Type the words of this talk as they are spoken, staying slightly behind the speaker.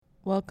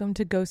Welcome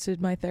to Ghosted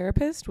My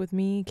Therapist with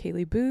me,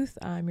 Kaylee Booth.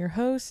 I'm your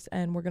host,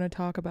 and we're going to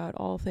talk about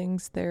all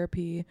things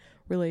therapy,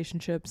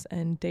 relationships,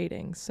 and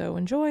dating. So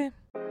enjoy.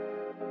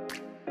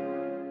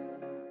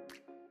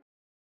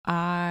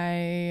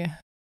 I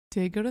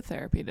did go to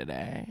therapy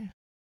today,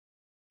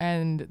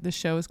 and the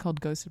show is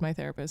called Ghosted My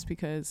Therapist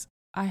because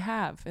I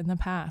have in the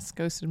past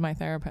ghosted my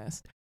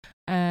therapist,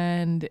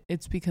 and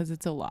it's because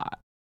it's a lot.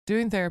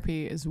 Doing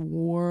therapy is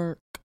work.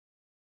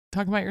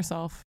 Talking about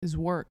yourself is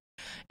work.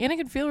 And it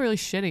can feel really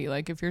shitty.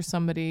 Like if you're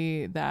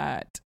somebody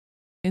that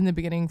in the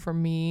beginning, for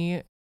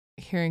me,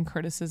 hearing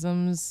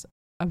criticisms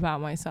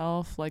about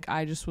myself, like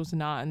I just was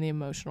not in the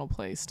emotional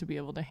place to be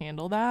able to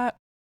handle that.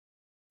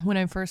 When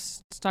I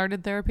first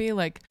started therapy,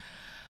 like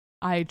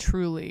I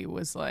truly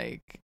was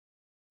like,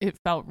 it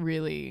felt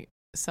really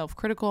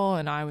self-critical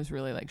and I was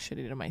really like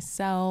shitty to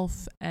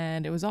myself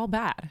and it was all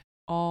bad.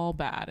 All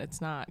bad.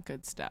 It's not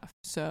good stuff.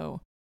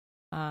 So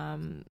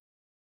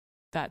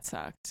that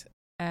sucked.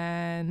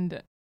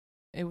 And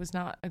it was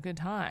not a good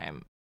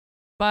time.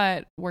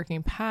 But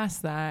working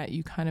past that,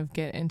 you kind of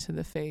get into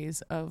the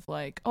phase of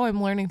like, oh,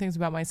 I'm learning things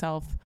about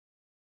myself,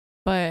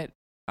 but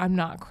I'm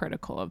not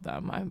critical of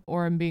them.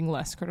 I'm being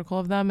less critical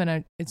of them.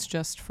 And it's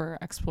just for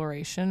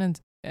exploration and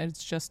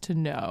it's just to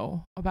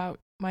know about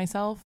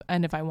myself.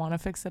 And if I want to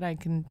fix it, I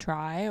can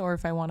try. Or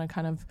if I want to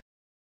kind of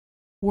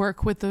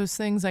work with those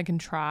things, I can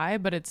try.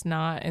 But it's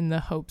not in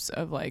the hopes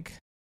of like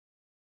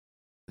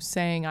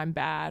saying I'm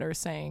bad or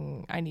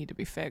saying I need to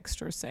be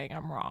fixed or saying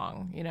I'm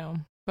wrong, you know.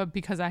 But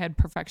because I had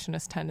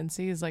perfectionist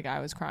tendencies, like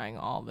I was crying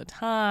all the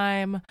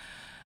time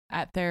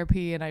at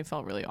therapy and I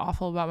felt really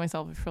awful about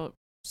myself. I felt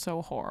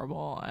so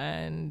horrible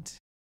and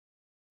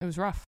it was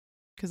rough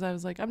because I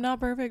was like, I'm not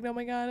perfect. Oh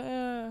my God.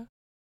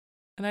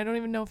 And I don't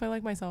even know if I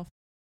like myself,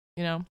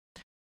 you know?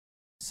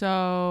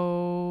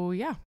 So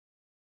yeah,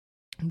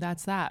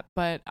 that's that.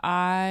 But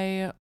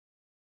I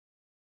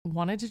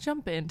wanted to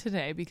jump in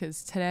today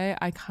because today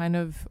I kind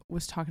of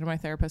was talking to my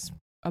therapist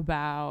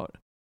about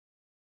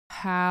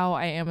how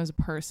I am as a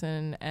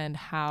person and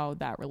how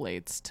that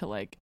relates to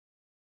like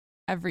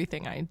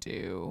everything I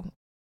do.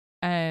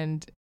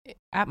 And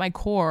at my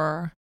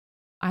core,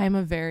 I'm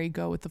a very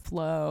go with the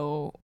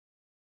flow,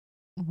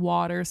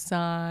 water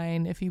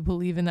sign, if you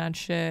believe in that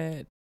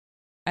shit,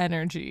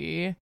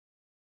 energy.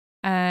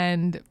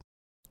 And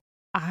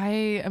I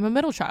am a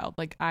middle child.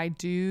 Like I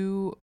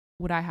do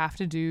what I have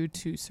to do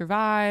to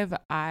survive.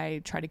 I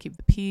try to keep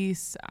the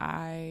peace.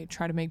 I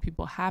try to make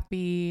people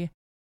happy.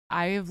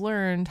 I have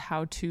learned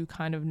how to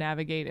kind of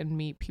navigate and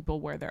meet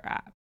people where they're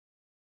at.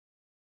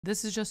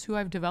 This is just who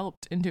I've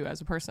developed into as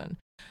a person.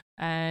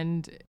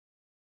 And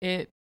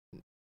it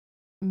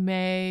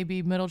may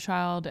be middle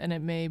child and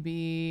it may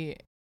be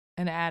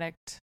an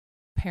addict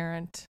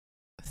parent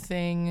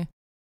thing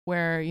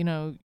where, you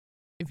know,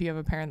 if you have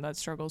a parent that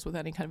struggles with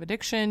any kind of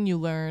addiction, you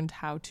learned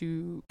how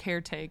to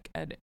caretake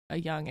at a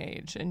young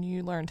age and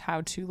you learned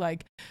how to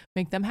like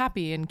make them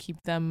happy and keep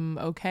them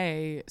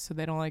okay so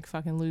they don't like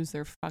fucking lose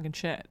their fucking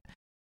shit.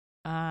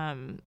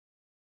 Hashtag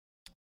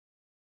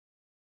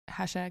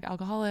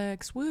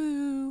alcoholics,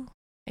 woo,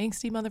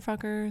 angsty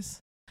motherfuckers.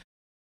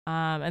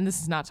 And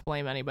this is not to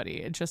blame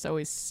anybody. It just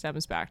always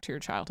stems back to your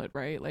childhood,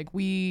 right? Like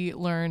we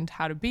learned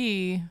how to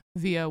be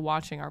via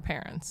watching our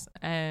parents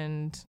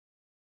and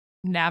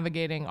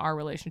navigating our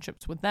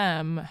relationships with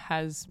them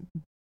has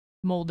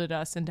molded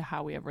us into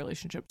how we have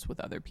relationships with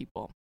other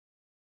people.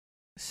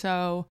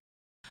 So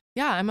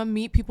yeah, I'm a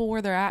meet people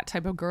where they're at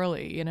type of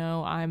girly, you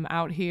know. I'm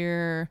out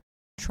here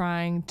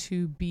trying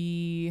to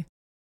be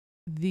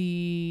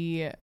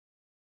the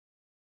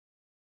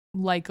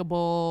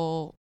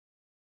likable,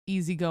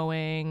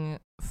 easygoing,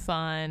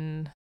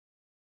 fun,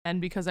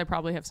 and because I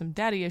probably have some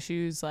daddy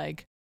issues,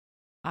 like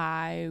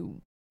I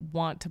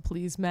want to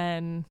please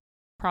men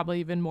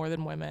probably even more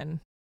than women,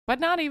 but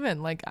not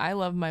even. Like I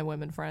love my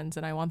women friends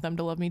and I want them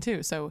to love me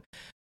too. So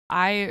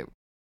I've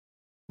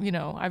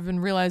been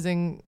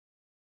realizing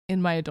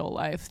in my adult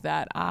life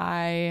that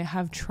I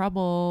have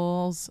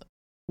troubles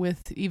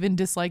with even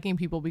disliking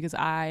people because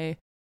I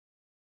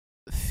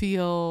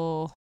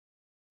feel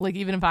like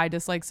even if I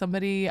dislike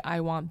somebody,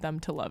 I want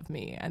them to love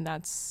me, and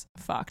that's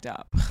fucked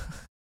up.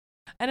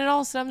 And it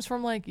all stems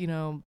from like, you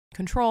know,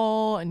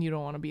 control and you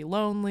don't want to be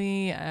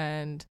lonely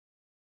and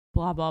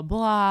blah, blah,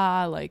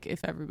 blah. Like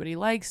if everybody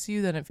likes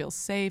you, then it feels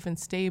safe and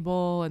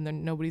stable and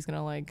then nobody's going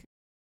to like,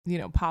 you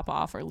know, pop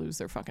off or lose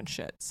their fucking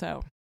shit.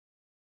 So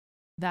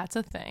that's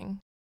a thing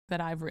that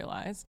I've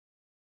realized.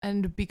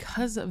 And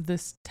because of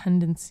this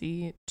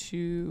tendency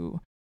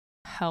to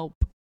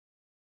help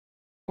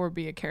or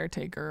be a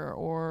caretaker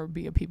or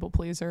be a people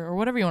pleaser or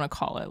whatever you want to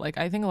call it. Like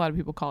I think a lot of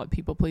people call it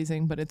people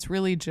pleasing, but it's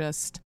really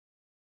just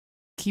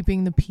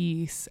keeping the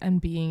peace and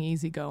being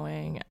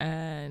easygoing.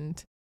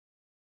 And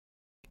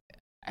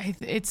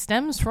it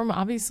stems from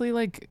obviously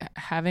like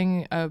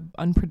having a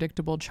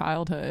unpredictable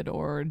childhood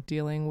or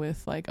dealing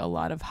with like a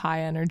lot of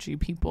high energy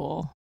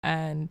people,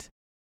 and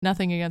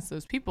nothing against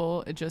those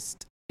people. It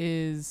just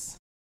is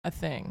a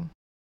thing.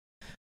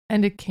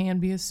 And it can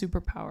be a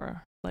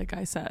superpower. Like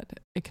I said,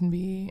 it can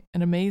be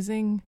an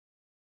amazing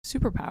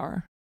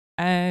superpower,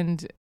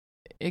 and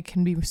it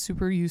can be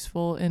super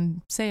useful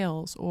in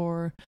sales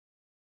or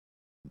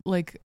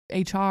like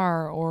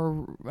HR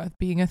or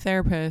being a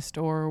therapist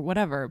or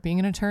whatever, being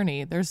an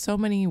attorney. There's so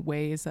many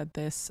ways that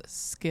this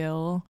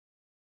skill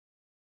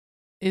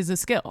is a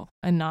skill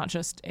and not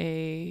just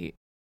a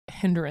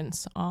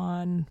hindrance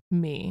on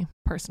me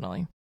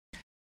personally.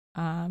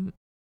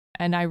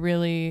 And I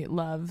really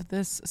love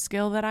this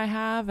skill that I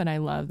have, and I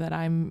love that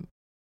I'm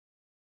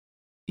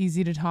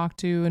easy to talk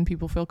to and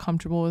people feel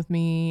comfortable with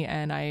me,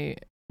 and I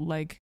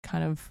like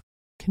kind of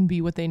can be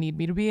what they need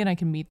me to be, and I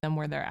can meet them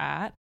where they're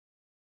at.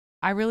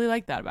 I really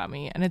like that about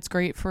me, and it's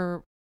great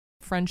for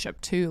friendship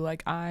too.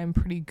 Like, I'm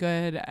pretty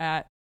good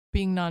at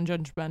being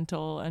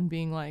non-judgmental and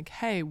being like,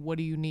 hey, what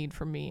do you need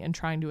from me, and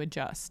trying to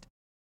adjust.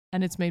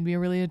 And it's made me a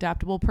really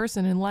adaptable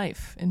person in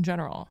life in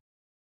general,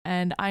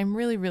 and I'm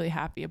really, really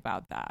happy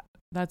about that.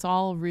 That's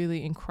all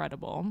really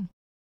incredible.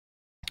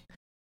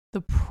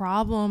 The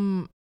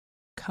problem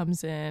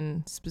comes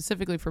in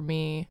specifically for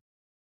me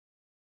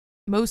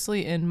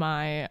mostly in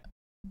my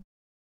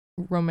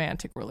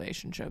romantic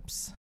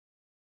relationships,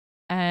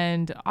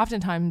 and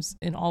oftentimes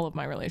in all of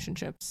my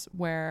relationships,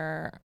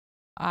 where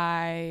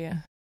I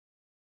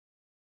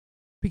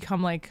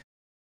become like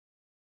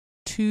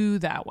too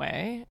that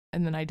way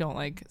and then I don't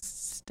like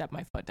step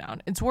my foot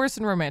down. It's worse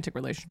in romantic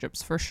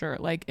relationships for sure.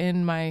 Like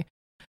in my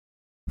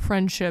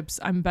friendships,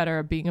 I'm better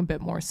at being a bit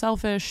more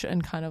selfish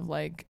and kind of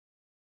like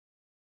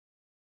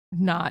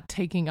not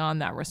taking on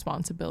that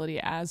responsibility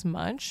as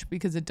much,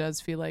 because it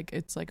does feel like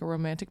it's like a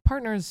romantic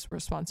partner's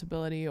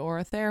responsibility or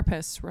a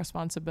therapist's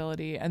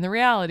responsibility. And the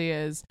reality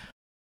is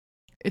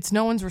it's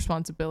no one's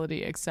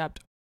responsibility except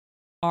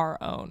our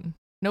own.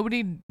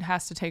 Nobody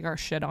has to take our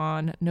shit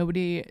on.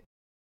 Nobody,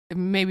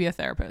 maybe a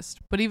therapist,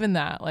 but even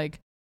that, like,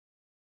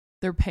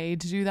 they're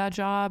paid to do that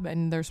job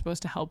and they're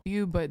supposed to help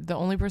you, but the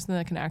only person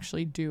that can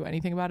actually do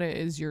anything about it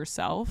is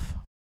yourself.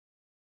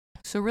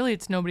 So really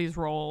it's nobody's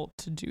role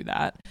to do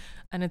that,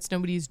 and it's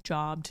nobody's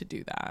job to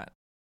do that.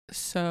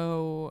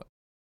 So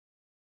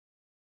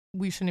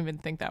we shouldn't even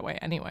think that way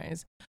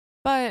anyways.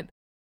 But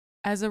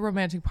as a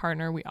romantic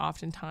partner, we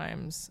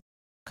oftentimes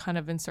kind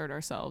of insert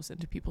ourselves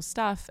into people's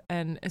stuff,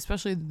 and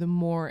especially the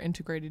more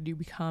integrated you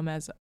become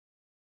as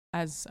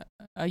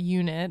a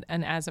unit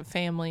and as a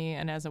family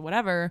and as a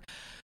whatever,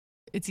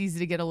 it's easy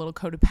to get a little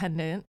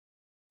codependent,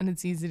 and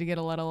it's easy to get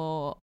a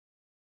little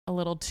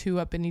too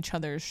up in each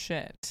other's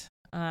shit.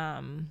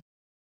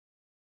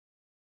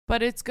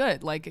 But it's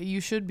good. Like,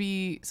 you should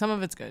be, some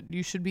of it's good.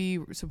 You should be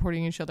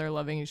supporting each other,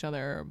 loving each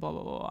other, blah,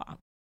 blah, blah, blah.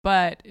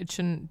 But it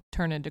shouldn't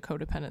turn into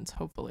codependence,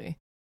 hopefully.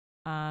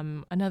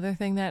 Another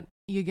thing that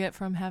you get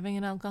from having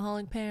an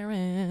alcoholic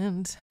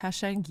parent,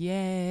 hashtag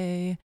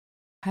yay,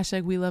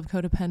 hashtag we love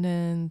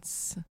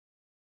codependence.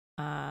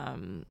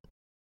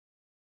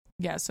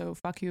 Yeah, so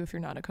fuck you if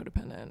you're not a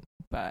codependent,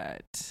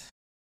 but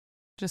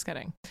just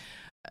kidding.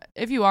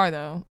 If you are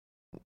though,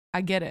 I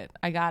get it.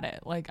 I got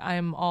it. Like,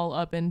 I'm all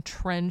up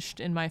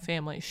entrenched in my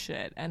family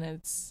shit, and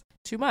it's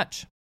too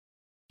much.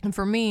 And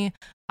for me,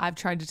 I've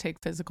tried to take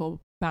physical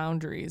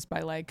boundaries by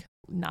like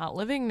not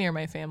living near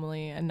my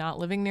family and not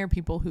living near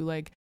people who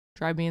like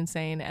drive me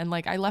insane. And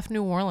like, I left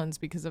New Orleans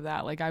because of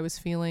that. Like, I was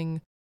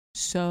feeling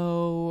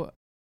so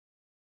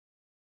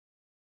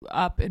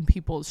up in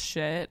people's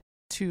shit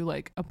to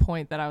like a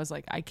point that I was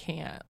like, I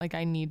can't, like,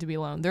 I need to be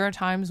alone. There are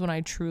times when I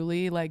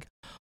truly like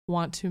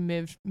want to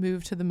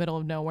move to the middle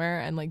of nowhere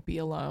and like be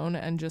alone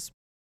and just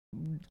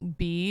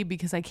be,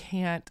 because I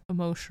can't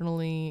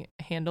emotionally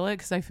handle it,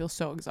 because I feel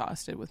so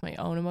exhausted with my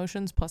own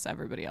emotions plus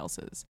everybody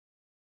else's.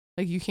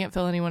 Like, you can't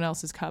fill anyone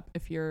else's cup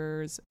if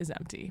yours is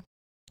empty,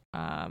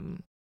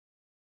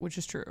 which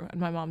is true,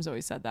 and my mom's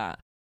always said that.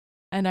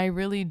 And I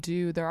really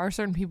do. There are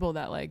certain people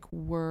that like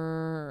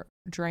were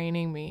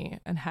draining me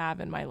and have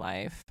in my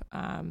life,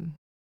 and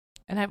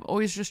I've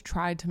always just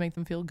tried to make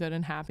them feel good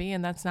and happy,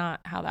 and that's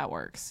not how that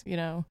works, you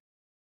know?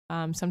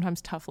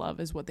 Sometimes tough love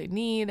is what they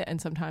need, and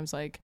sometimes,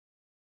 like,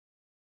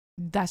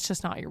 that's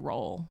just not your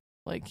role.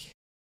 Like,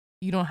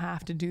 you don't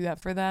have to do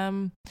that for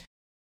them.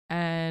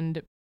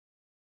 And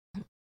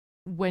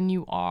when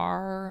you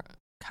are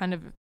kind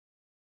of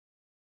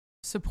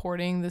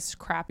supporting this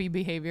crappy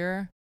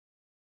behavior,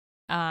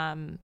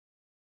 and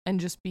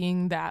just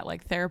being that,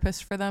 like,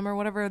 therapist for them or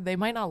whatever, they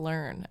might not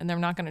learn, and they're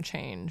not going to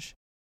change.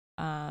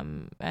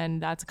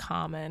 And that's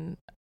common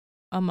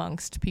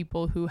amongst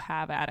people who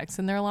have addicts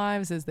in their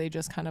lives, is they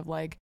just kind of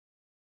like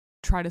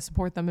try to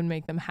support them and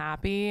make them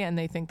happy, and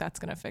they think that's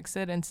going to fix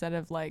it, instead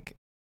of like,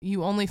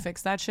 you only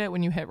fix that shit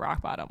when you hit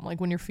rock bottom.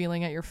 Like, when you're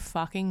feeling at your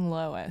fucking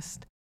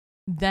lowest,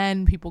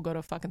 then people go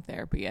to fucking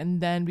therapy,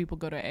 and then people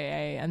go to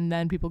AA, and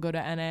then people go to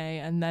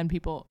NA, and then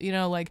people, you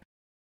know, like,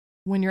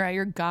 when you're at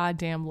your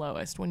goddamn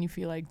lowest, when you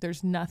feel like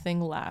there's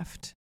nothing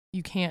left,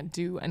 you can't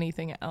do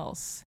anything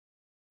else,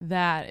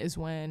 that is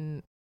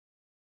when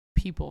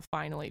people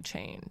finally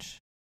change.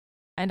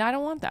 And I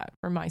don't want that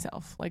for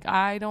myself. Like,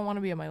 I don't want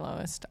to be at my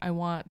lowest. I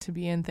want to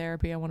be in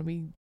therapy. I want to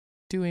be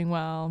doing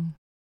well.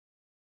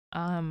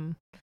 And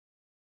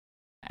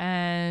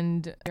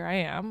here I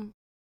am.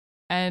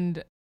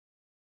 And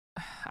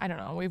I don't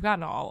know, we've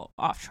gotten all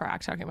off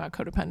track talking about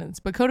codependence,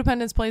 but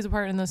codependence plays a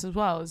part in this as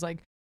well. Is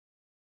like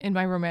in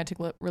my romantic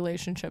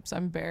relationships,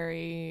 I'm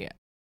very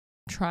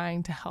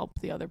trying to help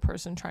the other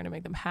person, trying to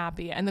make them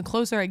happy. And the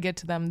closer I get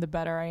to them, the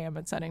better I am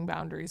at setting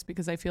boundaries,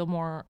 because I feel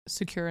more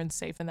secure and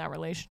safe in that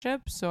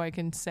relationship. So I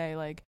can say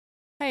like,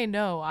 hey,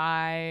 no,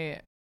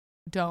 I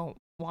don't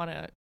want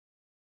to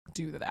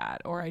do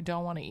that, or I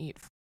don't want to eat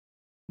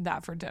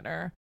that for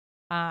dinner.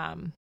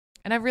 And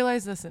I've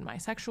realized this in my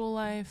sexual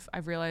life.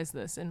 I've realized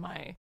this in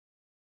my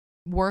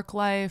work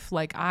life.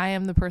 Like, I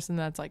am the person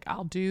that's like,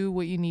 I'll do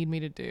what you need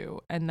me to do.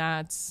 And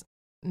that's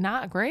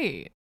not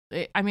great.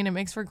 It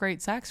makes for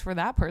great sex for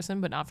that person,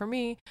 but not for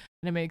me.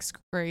 And it makes a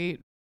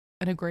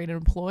great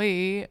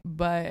employee,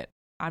 but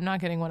I'm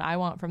not getting what I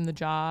want from the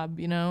job,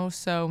 you know?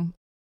 So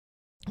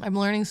I'm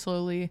learning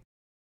slowly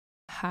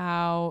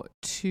how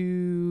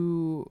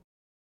to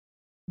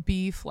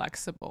be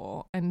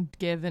flexible and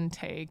give and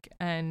take,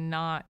 and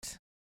not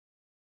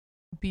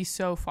be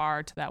so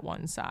far to that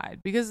one side,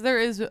 because there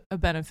is a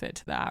benefit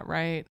to that,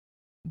 right?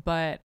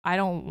 But I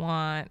don't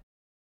want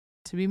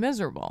to be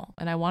miserable,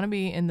 and I want to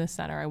be in the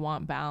center. I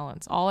want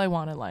balance. All I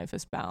want in life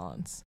is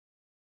balance,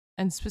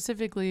 and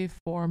specifically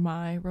for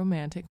my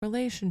romantic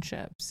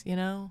relationships, you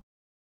know?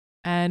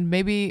 And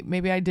maybe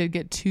I did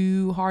get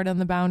too hard on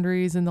the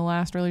boundaries in the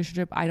last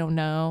relationship. I don't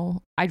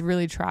know. I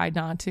really tried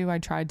not to. I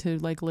tried to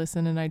like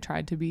listen, and I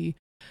tried to be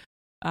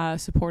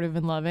supportive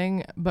and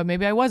loving, but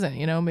maybe I wasn't,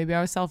 you know, maybe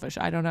I was selfish.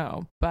 I don't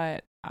know.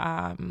 But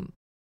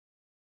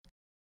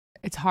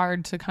it's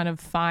hard to kind of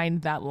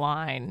find that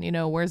line, you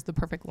know, where's the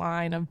perfect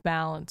line of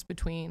balance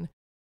between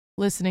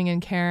listening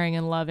and caring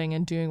and loving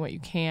and doing what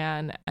you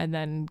can, and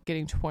then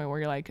getting to a point where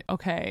you're like,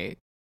 okay,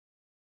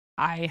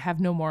 I have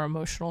no more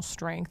emotional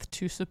strength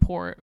to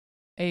support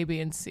A, B,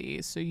 and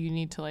C. So you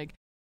need to like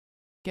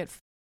get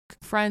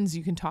friends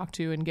you can talk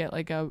to, and get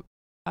like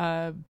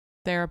a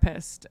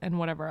therapist and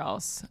whatever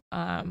else.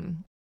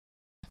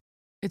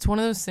 It's one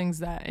of those things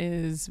that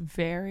is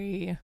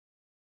very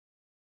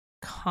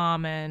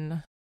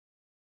common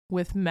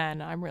with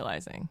men, I'm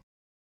realizing.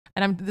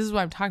 And this is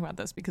why I'm talking about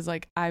this, because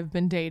like I've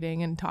been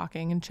dating and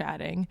talking and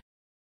chatting,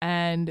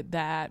 and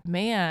that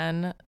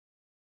man,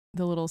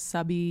 the little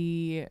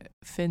subby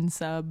fin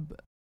sub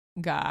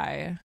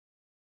guy,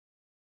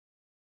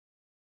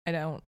 I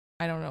don't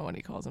know what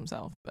he calls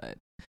himself, but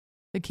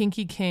the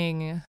kinky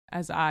king,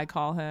 as I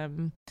call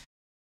him,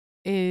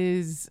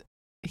 is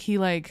he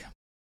like,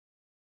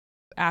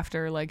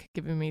 after like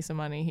giving me some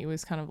money, he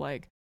was kind of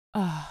like,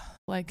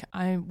 like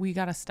we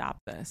gotta stop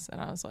this. And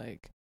I was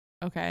like,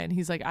 okay. And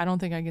he's like, I don't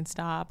think I can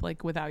stop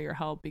like without your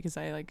help, because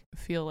I like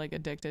feel like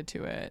addicted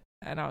to it.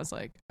 And I was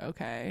like,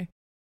 okay.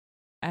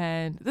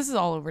 And this is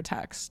all over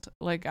text.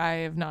 Like, I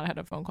have not had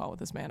a phone call with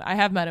this man. I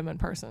have met him in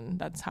person.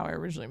 That's how I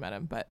originally met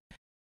him. But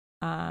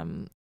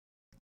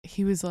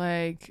he was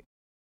like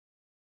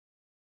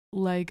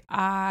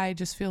I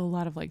just feel a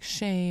lot of like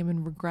shame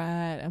and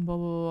regret and blah,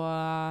 blah,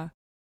 blah.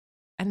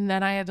 And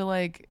then I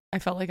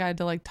felt like I had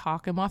to like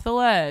talk him off the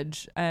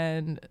ledge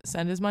and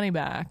send his money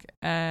back.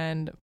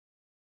 And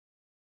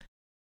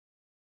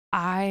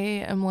I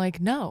am like,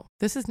 no,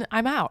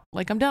 I'm out.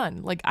 Like, I'm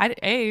done. Like,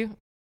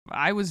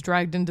 I was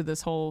dragged into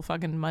this whole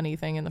fucking money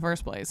thing in the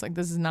first place. Like,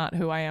 this is not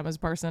who I am as a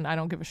person. I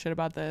don't give a shit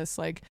about this.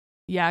 Like,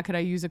 yeah, could I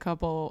use a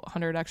couple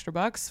 $100 extra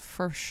bucks?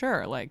 For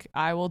sure. Like,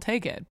 I will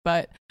take it.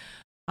 But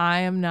I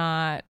am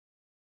not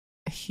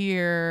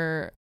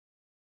here.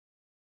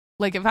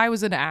 Like, if I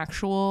was an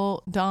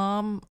actual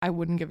dom, I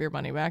wouldn't give your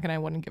money back, and I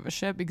wouldn't give a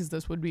shit, because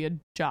this would be a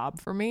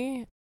job for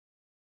me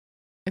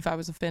if I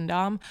was a fin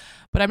dom.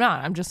 But I'm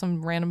not. I'm just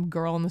some random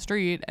girl in the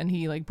street, and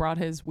he like brought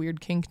his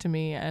weird kink to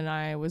me, and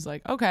I was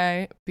like,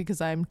 okay, because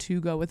I'm to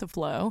go with the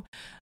flow.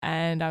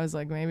 And I was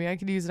like, maybe I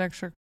could use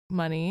extra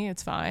money.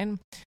 It's fine.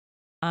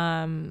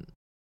 And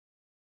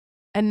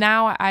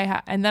now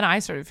and then I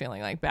started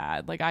feeling like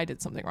bad, like I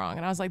did something wrong,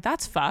 and I was like,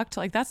 that's fucked.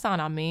 Like, that's not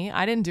on me.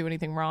 I didn't do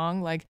anything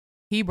wrong. Like,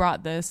 he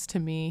brought this to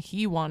me.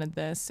 He wanted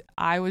this.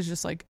 I was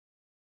just like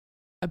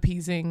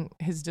appeasing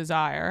his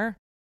desire,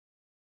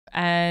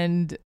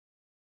 and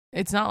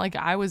it's not like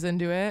I was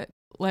into it.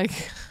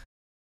 Like,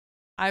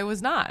 I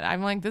was not.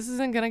 I'm like, this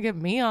isn't gonna get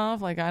me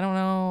off. Like, I don't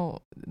know.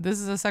 This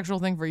is a sexual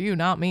thing for you,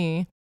 not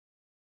me.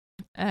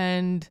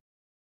 And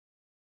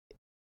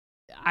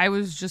I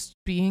was just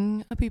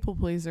being a people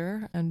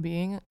pleaser and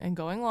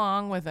going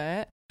along with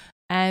it.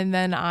 And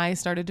then I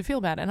started to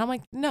feel bad. And I'm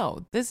like,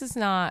 no, this is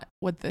not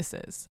what this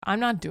is. I'm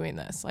not doing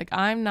this. Like,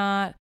 I'm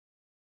not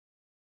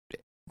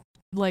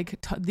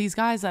like these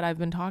guys that I've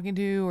been talking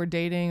to or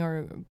dating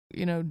or,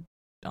 you know,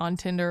 on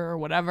Tinder or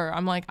whatever.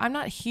 I'm like, I'm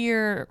not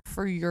here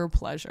for your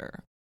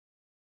pleasure.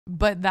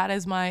 But that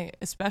is my,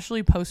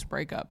 especially post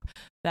breakup,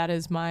 that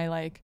is my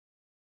like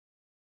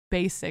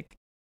basic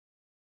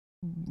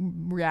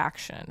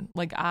reaction.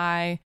 Like,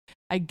 I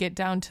get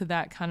down to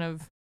that kind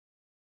of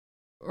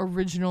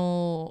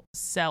original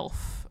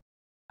self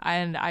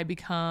and I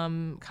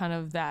become kind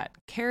of that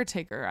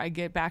caretaker. I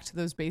get back to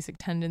those basic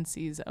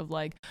tendencies of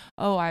like,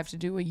 oh, I have to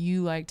do what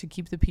you like to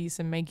keep the peace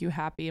and make you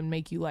happy and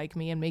make you like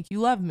me and make you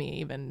love me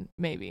even,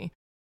 maybe.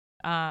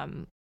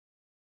 And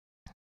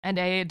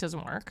it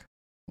doesn't work,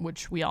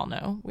 which we all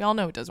know. We all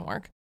know it doesn't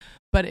work.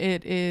 But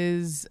it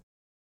is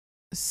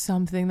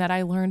something that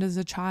I learned as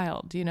a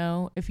child, you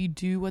know? If you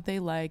do what they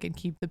like and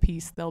keep the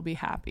peace, they'll be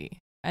happy.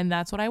 And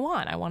that's what I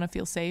want. I want to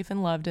feel safe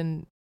and loved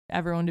and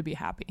everyone to be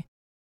happy.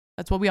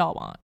 That's what we all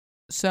want.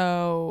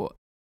 So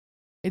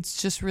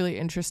it's just really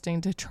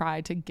interesting to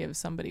try to give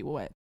somebody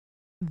what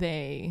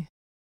they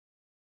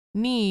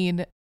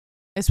need,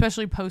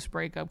 especially post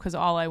breakup, because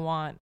all I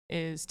want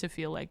is to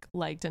feel like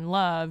liked and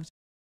loved,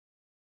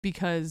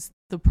 because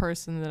the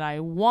person that I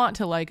want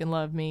to like and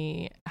love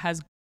me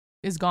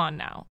is gone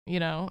now, you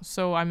know?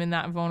 So I'm in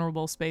that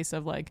vulnerable space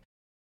of like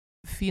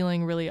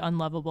feeling really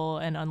unlovable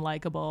and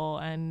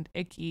unlikable and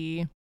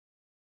icky.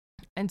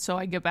 And so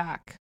I get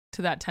back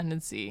to that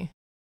tendency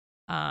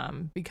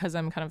because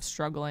I'm kind of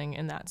struggling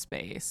in that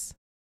space.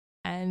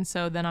 And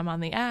so then I'm on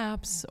the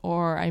apps,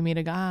 or I meet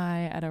a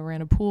guy at a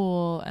random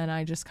pool and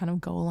I just kind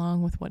of go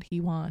along with what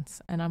he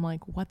wants. And I'm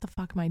like, what the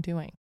fuck am I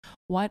doing?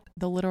 What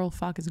the literal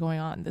fuck is going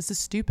on? This is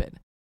stupid.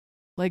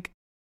 Like,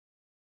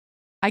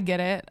 I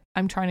get it.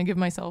 I'm trying to give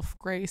myself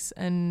grace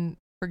and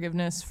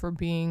forgiveness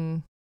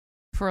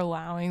for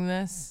allowing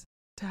this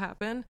to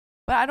happen.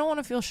 But I don't want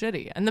to feel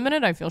shitty. And the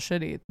minute I feel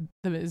shitty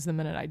is the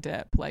minute I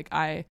dip. Like,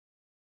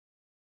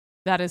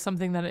 that is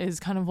something that is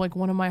kind of like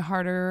one of my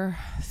harder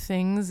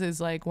things,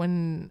 is like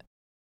when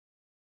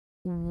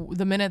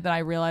the minute that I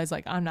realize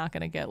like I'm not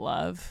going to get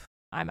love,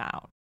 I'm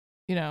out,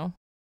 you know?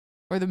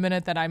 Or the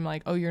minute that I'm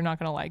like, oh, you're not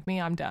going to like me,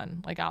 I'm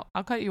done. Like,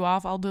 I'll cut you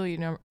off. I'll delete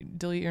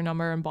your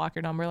number and block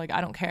your number. Like, I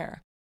don't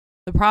care.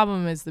 The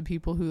problem is the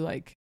people who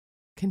like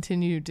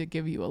continue to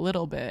give you a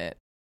little bit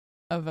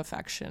of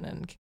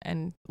affection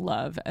and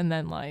love, and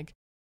then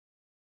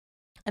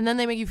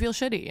they make you feel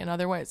shitty in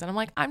other ways. And I'm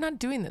like, I'm not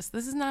doing this.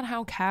 This is not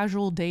how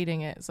casual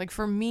dating is. Like,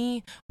 for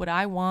me, what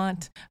I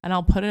want, and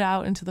I'll put it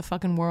out into the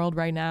fucking world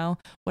right now,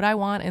 what I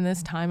want in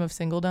this time of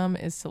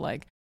singledom is to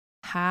like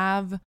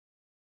have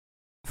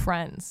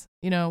friends,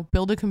 you know,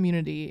 build a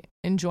community,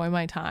 enjoy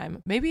my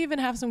time, maybe even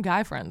have some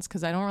guy friends,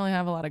 because I don't really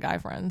have a lot of guy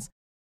friends.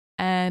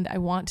 And I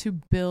want to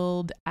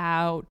build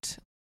out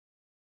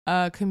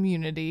a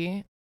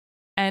community,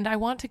 and I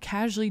want to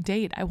casually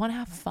date. I want to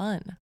have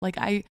fun. Like,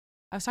 I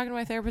was talking to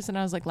my therapist and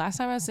I was like, last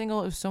time I was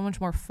single, it was so much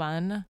more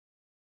fun.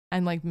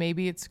 And like,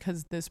 maybe it's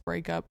because this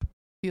breakup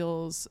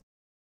feels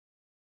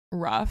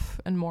rough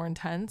and more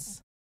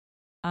intense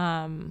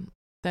than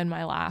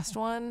my last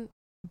one.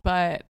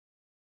 But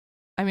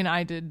I mean,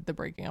 I did the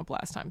breaking up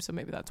last time, so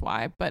maybe that's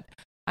why. But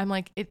I'm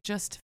like, it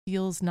just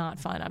feels not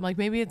fun. I'm like,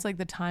 maybe it's like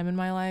the time in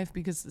my life,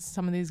 because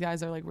some of these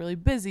guys are like really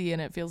busy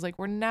and it feels like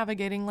we're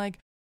navigating like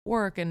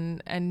work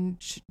and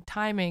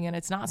timing, and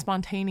it's not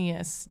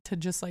spontaneous to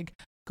just like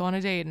go on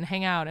a date and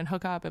hang out and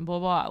hook up and blah,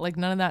 blah. Like,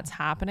 none of that's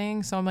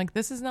happening. So I'm like,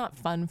 this is not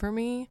fun for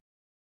me.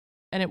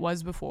 And it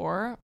was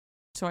before.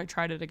 So I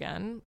tried it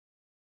again.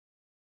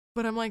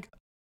 But I'm like,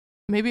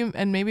 maybe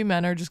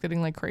men are just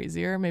getting like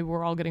crazier. Maybe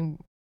we're all getting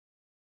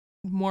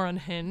more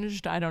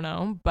unhinged. I don't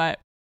know. But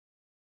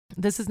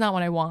this is not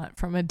what I want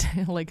from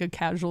like a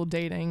casual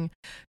dating,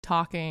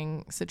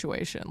 talking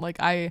situation.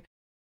 Like, I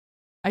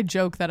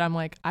joke that I'm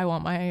like, I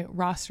want my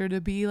roster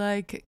to be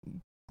like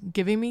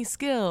giving me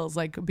skills,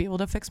 like be able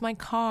to fix my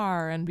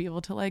car and be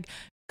able to like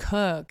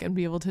cook and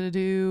be able to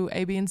do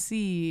A, B, and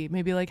C,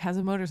 maybe like has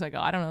a motorcycle.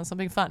 I don't know,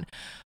 something fun,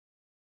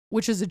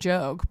 which is a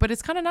joke, but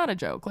it's kind of not a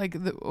joke. Like,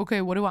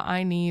 okay, what do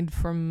I need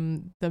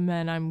from the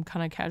men I'm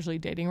kind of casually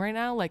dating right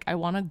now? Like, I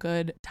want a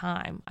good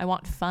time. I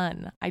want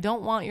fun. I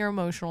don't want your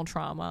emotional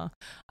trauma.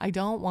 I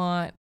don't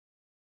want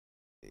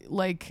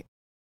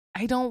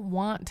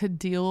to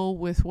deal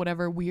with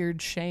whatever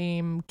weird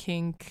shame,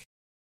 kink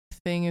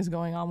thing is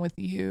going on with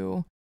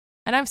you.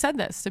 And I've said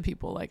this to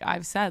people. Like,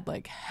 I've said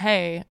like,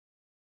 hey,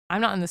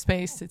 I'm not in the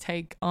space to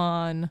take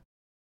on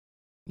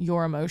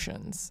your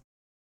emotions.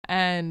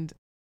 And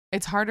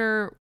it's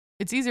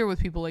easier with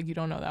people like you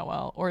don't know that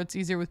well, or it's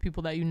easier with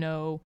people that you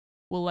know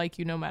will like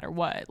you no matter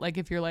what. Like,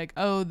 if you're like,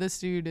 oh, this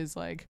dude is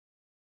like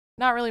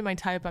not really my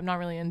type, I'm not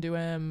really into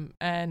him,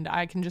 and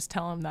I can just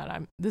tell him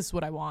that this is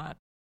what I want,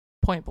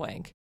 point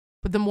blank.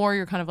 But the more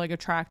you're kind of like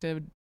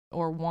attracted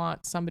or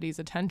want somebody's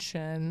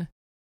attention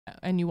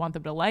and you want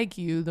them to like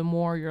you, the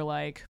more you're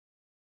like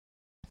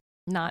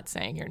not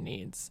saying your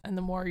needs, and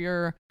the more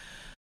you're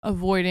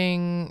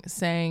avoiding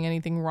saying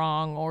anything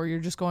wrong, or you're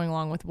just going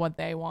along with what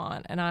they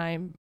want. And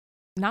I'm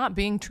not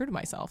being true to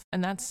myself,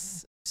 and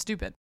that's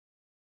stupid.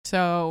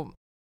 So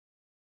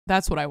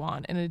that's what I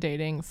want in a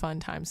dating fun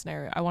time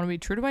scenario. I want to be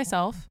true to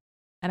myself,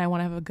 and I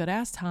want to have a good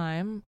ass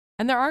time.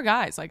 And there are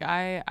guys, like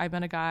I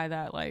met a guy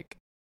that like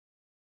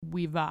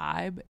we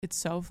vibe. It's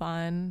so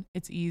fun.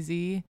 It's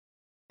easy.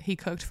 He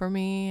cooked for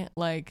me.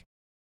 Like,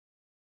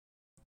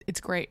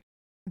 it's great.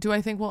 Do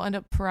I think we'll end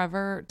up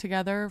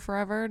together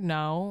forever?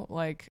 No.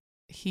 Like,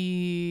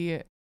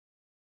 he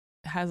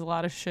has a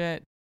lot of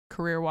shit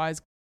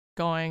career-wise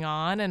going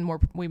on, and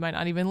we might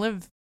not even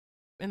live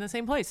in the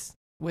same place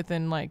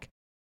within like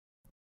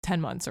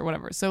 10 months or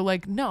whatever. So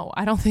like, no,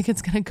 I don't think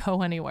it's going to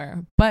go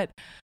anywhere. But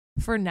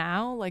for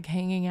now, like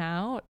hanging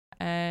out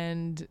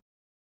and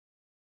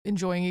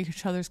enjoying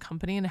each other's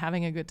company and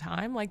having a good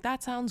time, like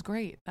that sounds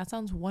great. That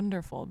sounds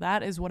wonderful.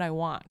 That is what I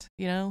want,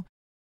 you know?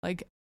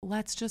 Like,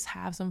 let's just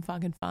have some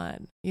fucking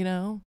fun, you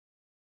know?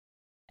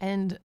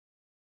 And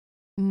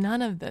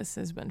none of this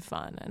has been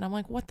fun. And I'm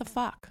like, what the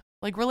fuck?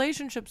 Like,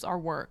 relationships are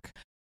work.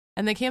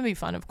 And they can be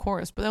fun, of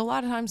course, but a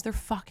lot of times they're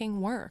fucking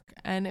work.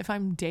 And if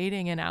I'm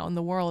dating and out in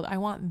the world, I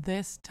want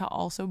this to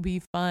also be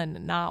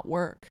fun, not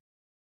work.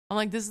 I'm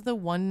like, this is the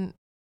one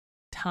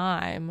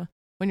time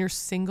when you're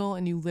single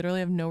and you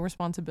literally have no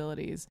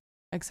responsibilities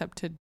except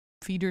to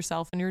feed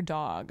yourself and your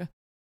dog.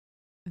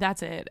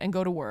 That's it. And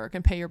go to work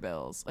and pay your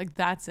bills. Like,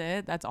 that's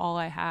it. That's all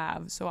I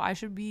have. So I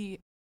should be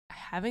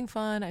having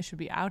fun. I should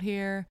be out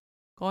here,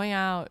 going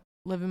out,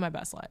 living my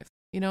best life.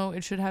 You know,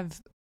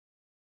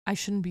 I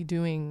shouldn't be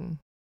doing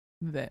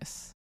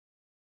this.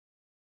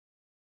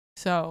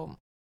 So,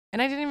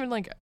 and I didn't even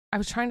like, I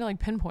was trying to like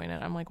pinpoint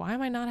it. I'm like, why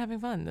am I not having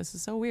fun? This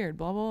is so weird,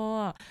 blah, blah,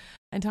 blah.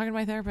 And talking to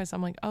my therapist,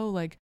 I'm like, oh,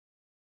 like,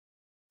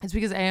 it's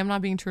because A, I'm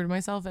not being true to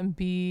myself, and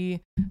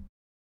B,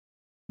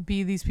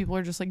 these people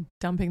are just like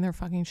dumping their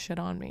fucking shit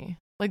on me.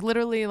 Like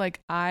literally, like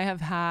I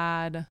have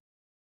had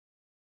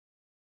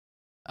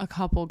a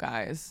couple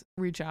guys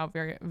reach out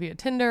via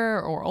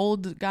Tinder, or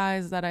old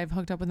guys that I've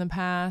hooked up with in the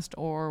past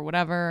or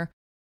whatever.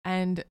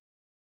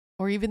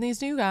 Or even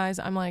these new guys,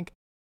 I'm like,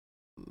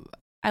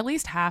 at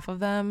least half of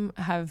them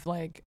have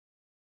like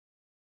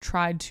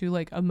tried to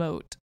like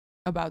emote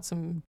about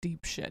some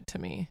deep shit to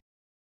me.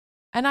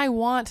 And I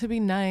want to be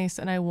nice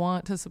and I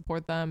want to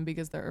support them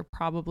because they're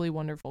probably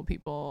wonderful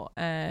people.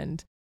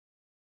 And,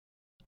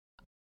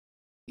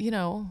 you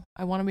know,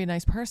 I want to be a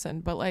nice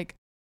person, but like,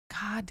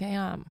 god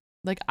damn,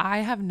 like I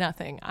have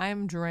nothing.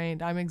 I'm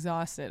drained. I'm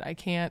exhausted. I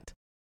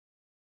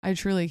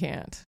truly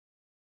can't.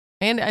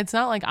 And it's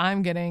not like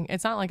I'm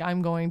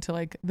going to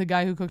like the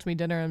guy who cooked me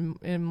dinner and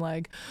I'm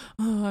like,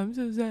 oh, I'm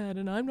so sad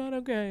and I'm not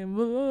okay. And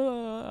blah,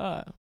 blah,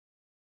 blah.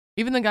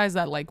 Even the guys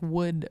that like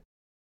would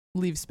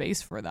leave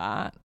space for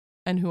that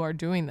and who are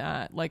doing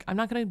that, like I'm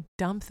not going to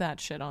dump that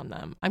shit on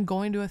them. I'm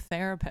going to a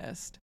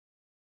therapist.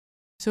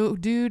 So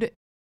dude,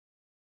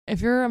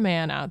 if you're a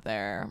man out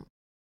there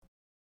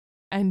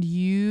and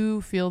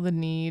you feel the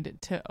need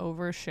to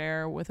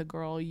overshare with a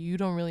girl you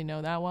don't really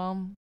know that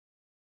well,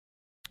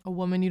 a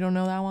woman you don't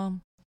know that well,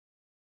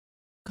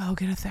 go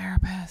get a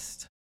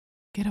therapist.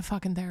 Get a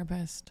fucking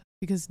therapist,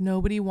 because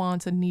nobody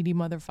wants a needy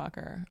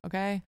motherfucker,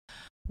 okay?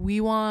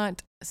 We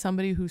want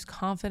somebody who's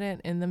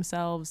confident in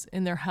themselves,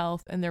 in their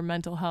health, and their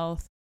mental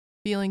health,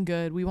 feeling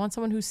good. We want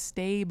someone who's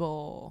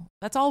stable.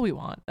 That's all we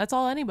want. That's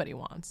all anybody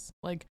wants.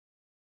 Like,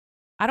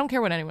 I don't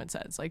care what anyone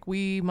says. Like,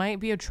 we might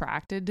be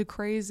attracted to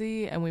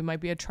crazy and we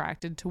might be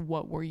attracted to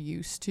what we're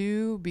used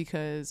to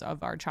because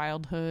of our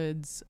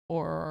childhoods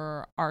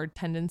or our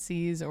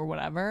tendencies or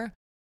whatever.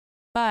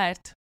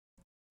 But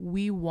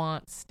we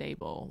want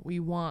stable. We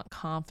want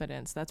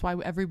confidence. That's why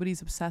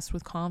everybody's obsessed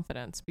with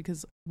confidence,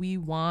 because we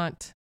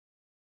want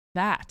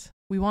that.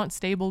 We want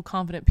stable,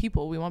 confident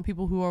people. We want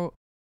people who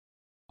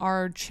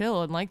are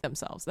chill and like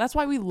themselves. That's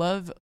why we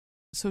love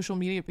social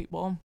media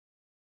people,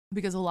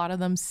 because a lot of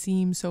them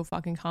seem so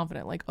fucking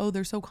confident. Like, oh,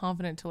 they're so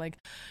confident to like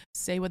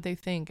say what they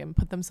think and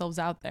put themselves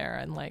out there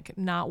and like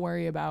not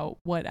worry about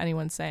what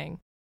anyone's saying.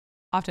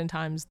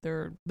 Oftentimes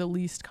they're the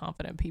least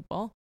confident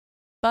people,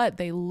 but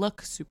they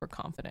look super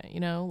confident, you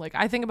know? Like,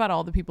 I think about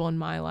all the people in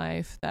my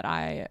life that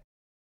I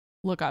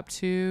look up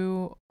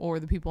to, or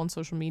the people on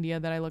social media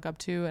that I look up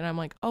to, and I'm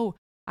like, oh,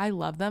 I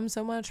love them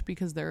so much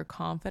because they're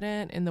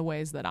confident in the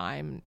ways that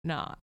I'm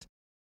not.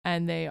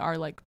 And they are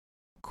like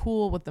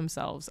cool with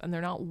themselves and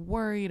they're not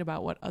worried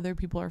about what other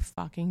people are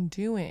fucking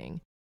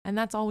doing. And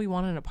that's all we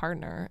want in a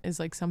partner, is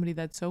like somebody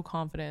that's so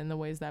confident in the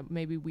ways that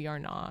maybe we are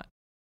not.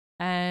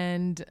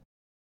 And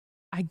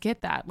I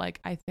get that. Like,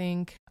 I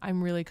think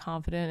I'm really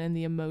confident in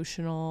the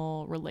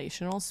emotional,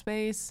 relational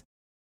space.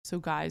 So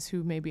guys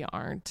who maybe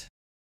aren't,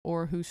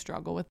 or who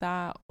struggle with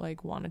that,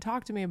 like want to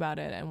talk to me about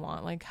it and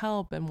want like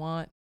help and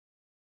want,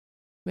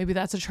 maybe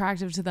that's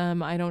attractive to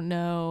them. I don't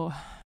know.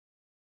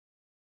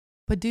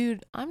 But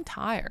dude, I'm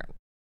tired.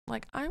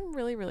 Like, I'm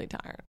really, really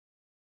tired.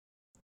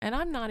 And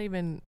I'm not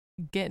even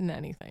getting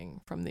anything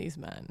from these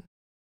men.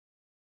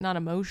 Not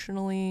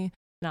emotionally,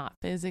 not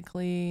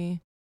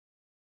physically.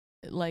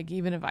 Like,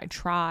 even if I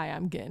try,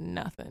 I'm getting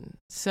nothing.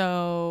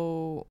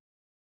 So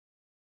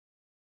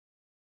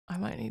I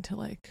might need to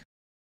like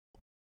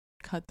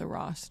cut the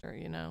roster,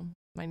 you know?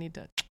 Might need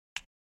to,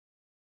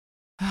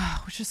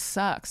 which just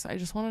sucks. I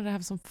just wanted to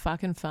have some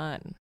fucking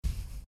fun.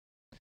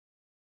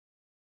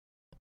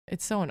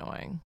 It's so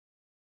annoying.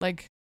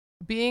 Like,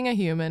 being a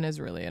human is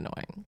really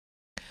annoying.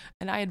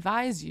 And I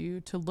advise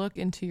you to look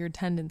into your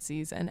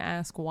tendencies and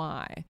ask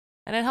why.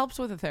 And it helps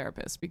with a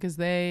therapist, because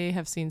they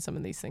have seen some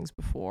of these things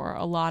before.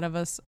 A lot of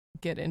us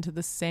get into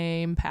the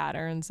same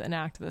patterns and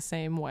act the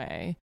same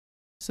way.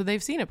 So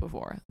they've seen it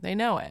before. They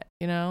know it,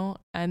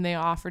 and they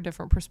offer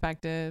different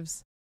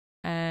perspectives.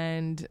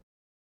 And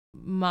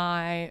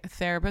my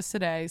therapist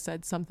today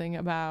said something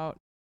about,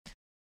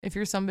 if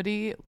you're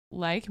somebody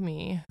like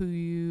me who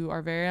you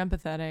are very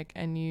empathetic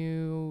and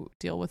you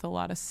deal with a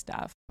lot of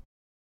stuff,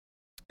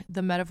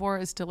 the metaphor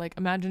is to like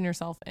imagine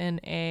yourself in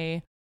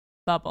a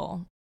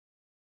bubble.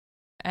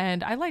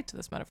 And I liked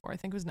this metaphor. I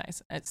think it was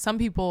nice. Some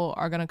people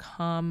are going to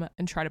come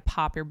and try to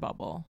pop your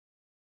bubble,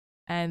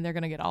 and they're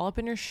going to get all up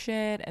in your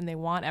shit, and they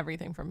want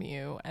everything from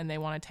you, and they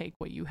want to take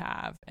what you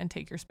have and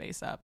take your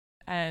space up.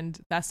 And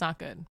that's not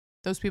good.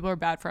 Those people are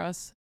bad for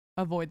us.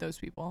 Avoid those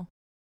people.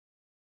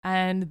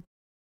 And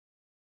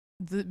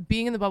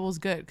being in the bubble is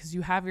good because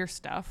you have your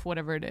stuff,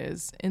 whatever it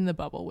is, in the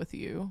bubble with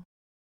you.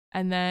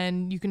 And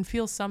then you can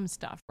feel some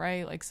stuff,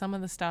 right? Like some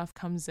of the stuff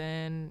comes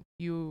in,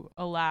 you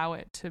allow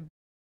it to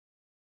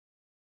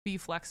be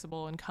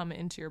flexible and come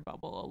into your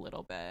bubble a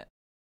little bit.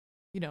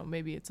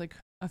 Maybe it's like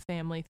a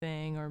family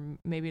thing, or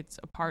maybe it's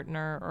a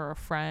partner or a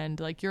friend.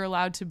 Like you're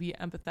allowed to be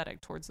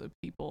empathetic towards the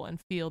people and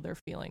feel their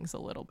feelings a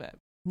little bit.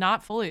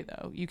 Not fully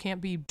though. You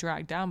can't be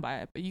dragged down by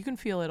it, but you can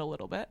feel it a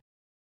little bit.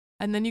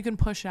 And then you can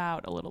push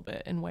out a little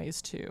bit in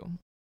ways too.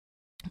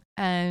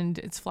 And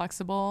it's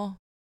flexible,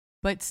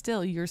 but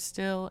still, you're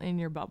still in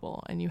your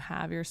bubble and you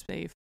have your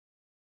safe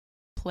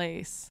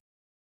place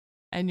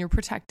and you're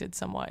protected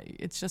somewhat.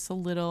 It's just a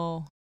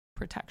little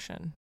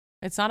protection.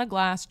 It's not a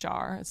glass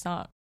jar. It's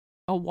not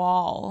a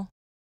wall.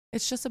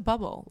 It's just a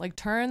bubble. Like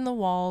turn the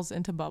walls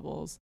into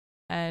bubbles.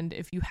 And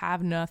if you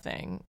have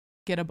nothing,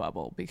 get a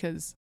bubble,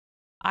 because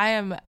I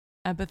am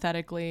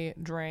empathetically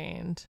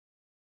drained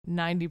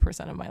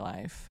 90% of my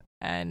life.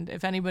 And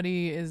if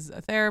anybody is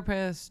a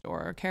therapist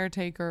or a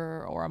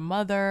caretaker or a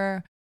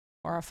mother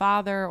or a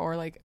father, or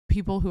like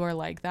people who are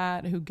like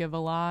that, who give a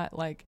lot,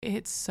 like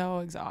it's so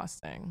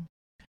exhausting.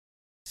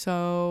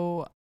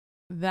 So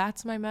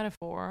that's my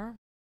metaphor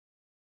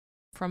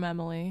from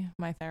Emily,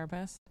 my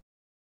therapist.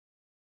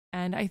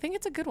 And I think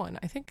it's a good one.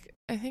 I think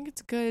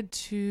it's good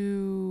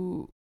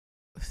to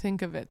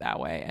think of it that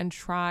way and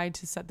try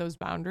to set those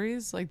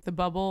boundaries. Like the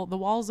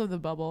walls of the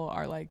bubble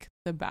are like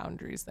the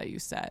boundaries that you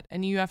set,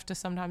 and you have to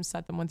sometimes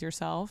set them with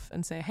yourself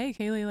and say, hey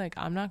Kaylee, like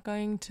I'm not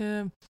going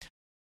to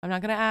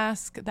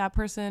ask that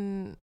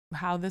person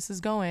how this is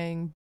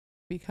going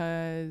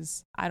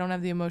because I don't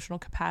have the emotional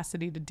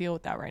capacity to deal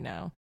with that right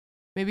now.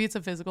 Maybe it's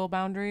a physical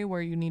boundary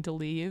where you need to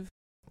leave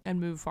and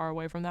move far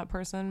away from that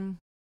person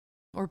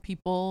or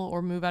people,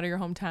 or move out of your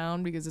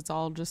hometown because it's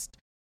all just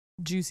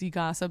juicy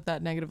gossip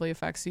that negatively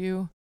affects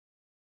you.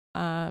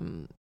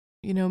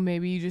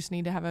 Maybe you just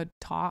need to have a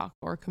talk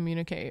or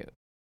communicate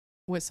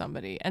with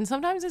somebody. And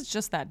sometimes it's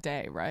just that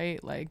day,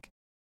 right? Like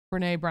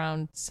Brene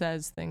Brown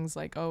says things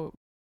like, oh,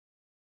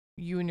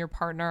 you and your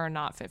partner are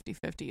not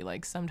 50-50.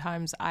 Like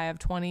sometimes I have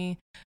 20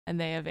 and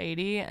they have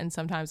 80, and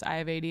sometimes I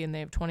have 80 and they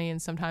have 20,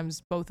 and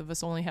sometimes both of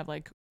us only have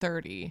like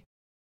 30.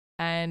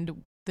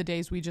 And the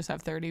days we just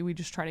have 30, we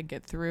just try to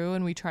get through,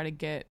 and we try to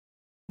get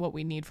what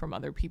we need from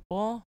other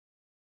people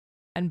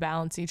and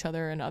balance each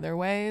other in other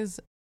ways.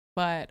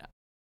 But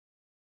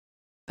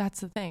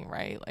that's the thing,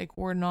 right? Like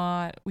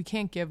we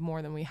can't give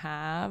more than we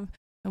have,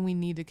 and we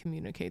need to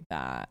communicate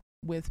that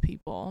with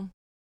people.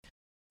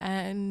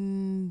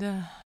 And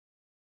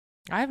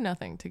I have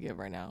nothing to give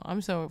right now.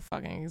 I'm so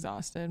fucking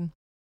exhausted,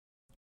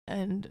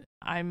 and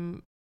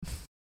I'm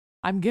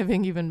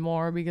giving even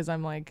more because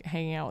I'm like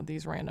hanging out with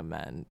these random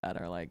men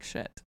that are like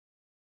shit.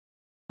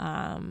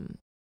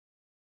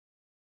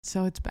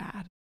 So it's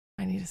bad.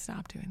 I need to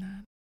stop doing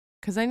that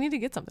because I need to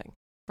get something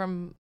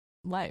from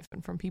life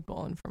and from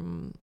people,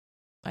 and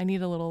I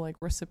need a little like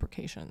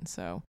reciprocation.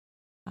 So,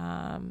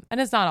 and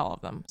it's not all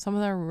of them. Some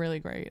of them are really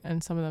great,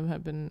 and some of them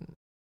have been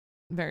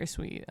very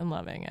sweet and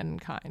loving and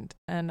kind,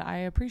 and I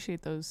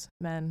appreciate those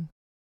men.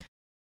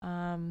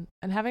 And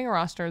having a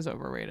roster is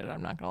overrated.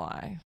 I'm not gonna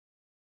lie.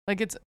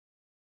 Like it's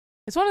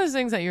one of those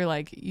things that you're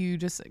like, you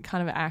just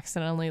kind of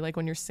accidentally, like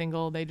when you're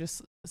single, they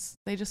just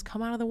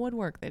come out of the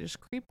woodwork. They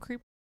just creep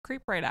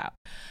right out.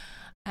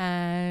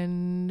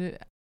 And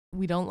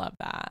we don't love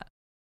that.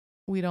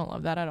 We don't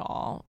love that at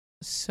all.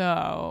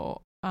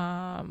 So,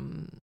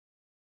 not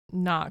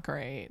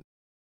great.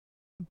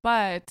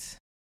 But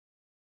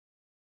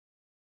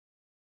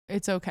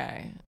it's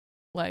okay.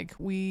 Like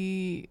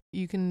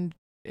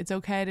it's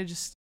okay to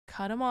just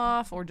cut them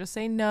off, or just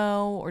say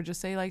no, or just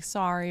say like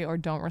sorry, or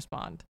don't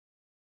respond.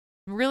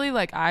 Really,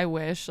 like I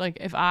wish, like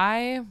if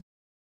I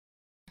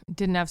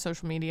didn't have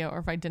social media, or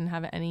if I didn't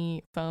have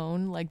any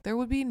phone, like there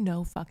would be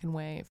no fucking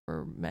way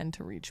for men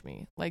to reach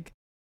me. Like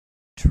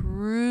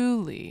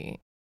truly,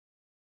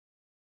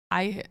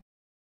 I'm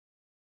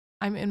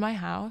in my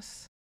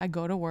house, I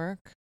go to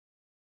work,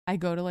 I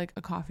go to like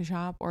a coffee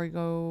shop, or I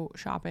go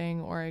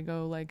shopping, or I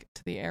go like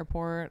to the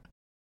airport,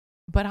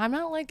 but I'm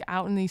not like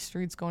out in these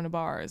streets going to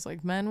bars.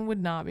 Like men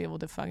would not be able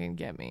to fucking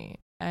get me.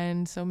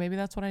 And so maybe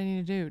that's what I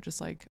need to do. Just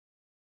like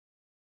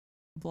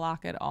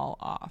block it all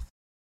off.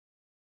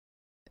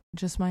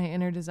 Just my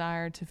inner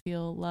desire to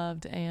feel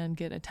loved and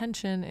get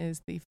attention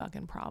is the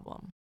fucking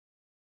problem.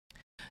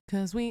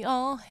 'cause we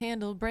all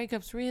handle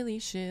breakups really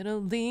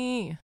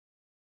shittily.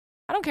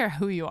 I don't care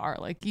who you are.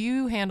 Like,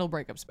 you handle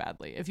breakups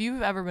badly. If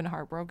you've ever been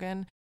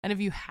heartbroken, and if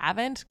you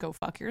haven't, go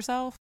fuck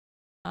yourself.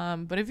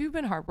 But if you've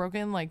been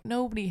heartbroken, like,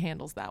 nobody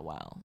handles that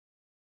well.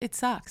 It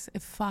sucks.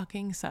 It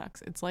fucking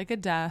sucks. It's like a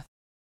death.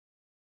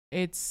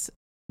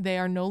 They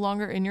are no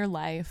longer in your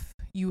life.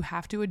 You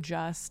have to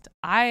adjust.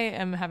 I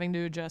am having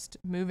to adjust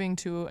moving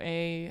to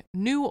a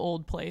new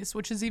old place,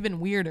 which is even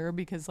weirder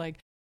because, like,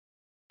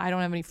 I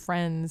don't have any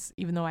friends,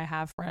 even though I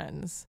have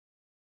friends.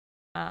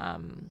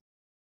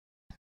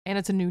 And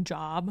it's a new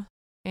job,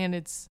 and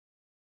it's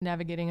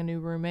navigating a new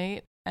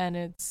roommate, and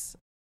it's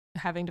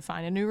having to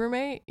find a new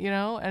roommate,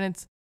 and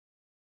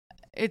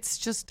it's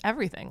just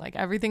everything. Like,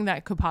 everything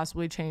that could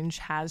possibly change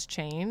has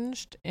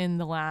changed in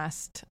the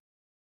last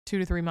 2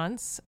 to 3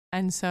 months.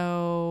 And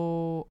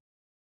so,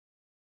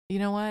 you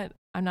know what?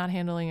 I'm not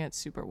handling it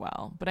super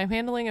well, but I'm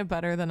handling it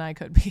better than I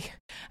could be.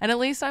 And at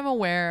least I'm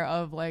aware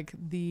of, like,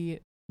 the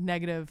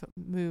negative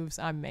moves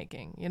I'm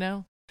making,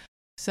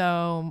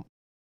 So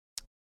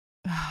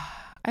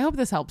I hope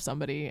this helps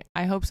somebody.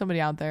 I hope somebody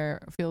out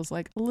there feels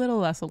like a little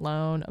less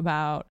alone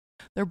about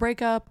their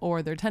breakup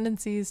or their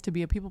tendencies to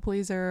be a people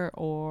pleaser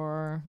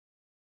or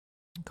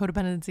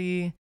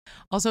codependency.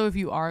 Also, if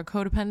you are a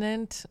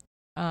codependent,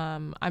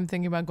 I'm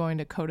thinking about going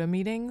to CODA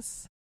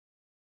meetings,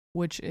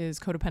 which is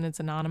Codependence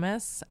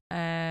Anonymous,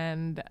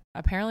 and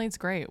apparently it's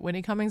great.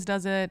 Whitney Cummings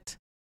does it,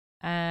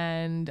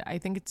 and I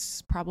think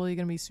it's probably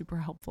going to be super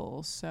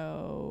helpful.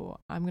 So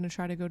I'm going to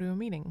try to go to a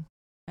meeting,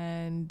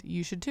 and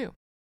you should too.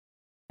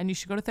 And you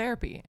should go to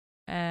therapy,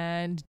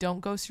 and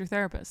don't ghost your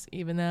therapist,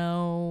 even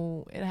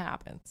though it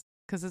happens,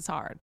 because it's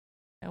hard,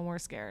 and we're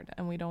scared,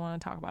 and we don't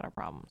want to talk about our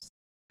problems,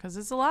 because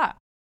it's a lot.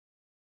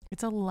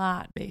 It's a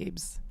lot,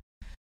 babes.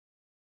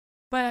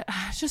 But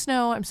just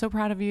know I'm so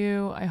proud of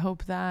you. I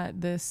hope that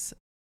this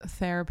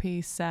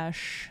therapy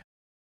sesh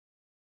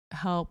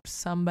helps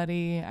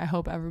somebody. I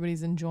hope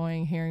everybody's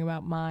enjoying hearing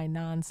about my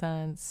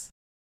nonsense,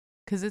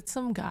 because it's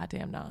some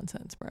goddamn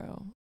nonsense,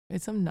 bro.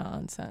 It's some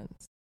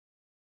nonsense.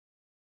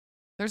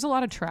 There's a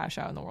lot of trash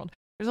out in the world.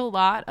 There's a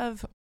lot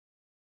of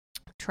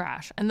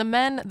trash. And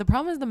the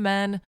problem is the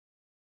men,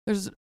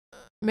 there's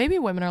maybe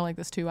women are like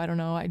this too. I don't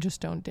know. I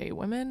just don't date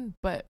women.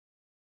 But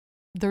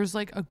there's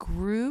like a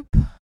group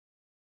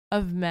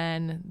of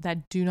men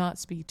that do not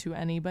speak to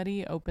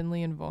anybody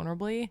openly and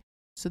vulnerably.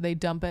 So they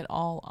dump it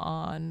all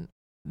on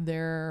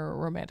their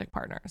romantic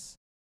partners.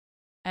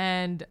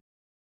 And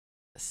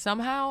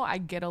somehow I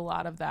get a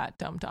lot of that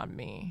dumped on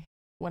me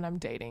when I'm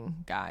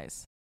dating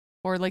guys.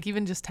 Or like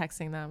even just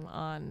texting them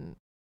on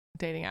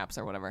dating apps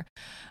or whatever.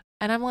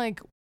 And I'm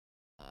like,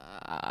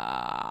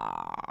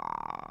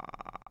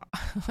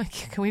 like,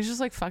 can we just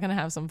like fucking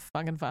have some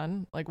fucking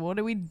fun? Like, what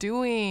are we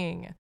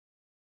doing?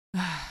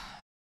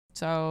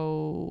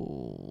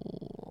 So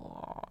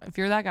if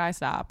you're that guy,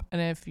 stop.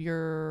 And if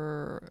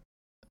you're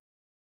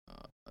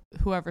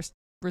whoever's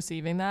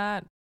receiving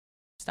that,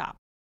 stop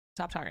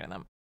talking to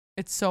them.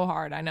 It's so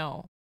hard, I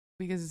know,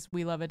 because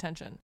we love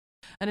attention.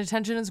 And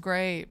attention is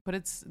great, but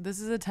this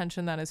is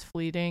attention that is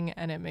fleeting,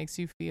 and it makes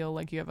you feel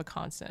like you have a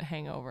constant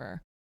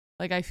hangover.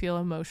 Like, I feel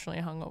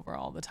emotionally hungover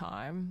all the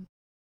time.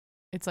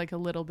 It's like a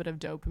little bit of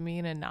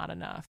dopamine and not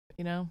enough,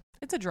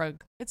 It's a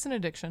drug. It's an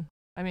addiction.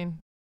 I mean,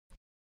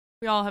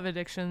 we all have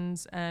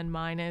addictions, and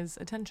mine is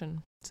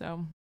attention.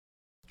 So,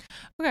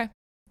 okay.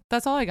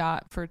 That's all I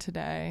got for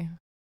today.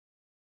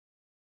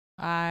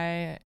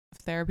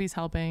 Therapy's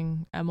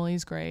helping.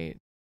 Emily's great.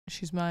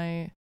 She's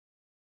my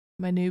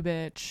new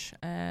bitch,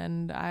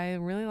 and I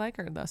really like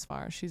her thus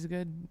far. She's a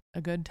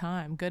good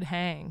time, good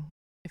hang,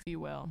 if you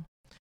will.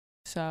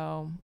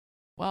 So,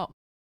 well,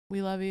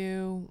 we love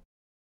you.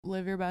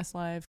 Live your best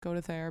life. Go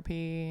to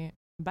therapy.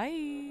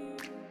 Bye.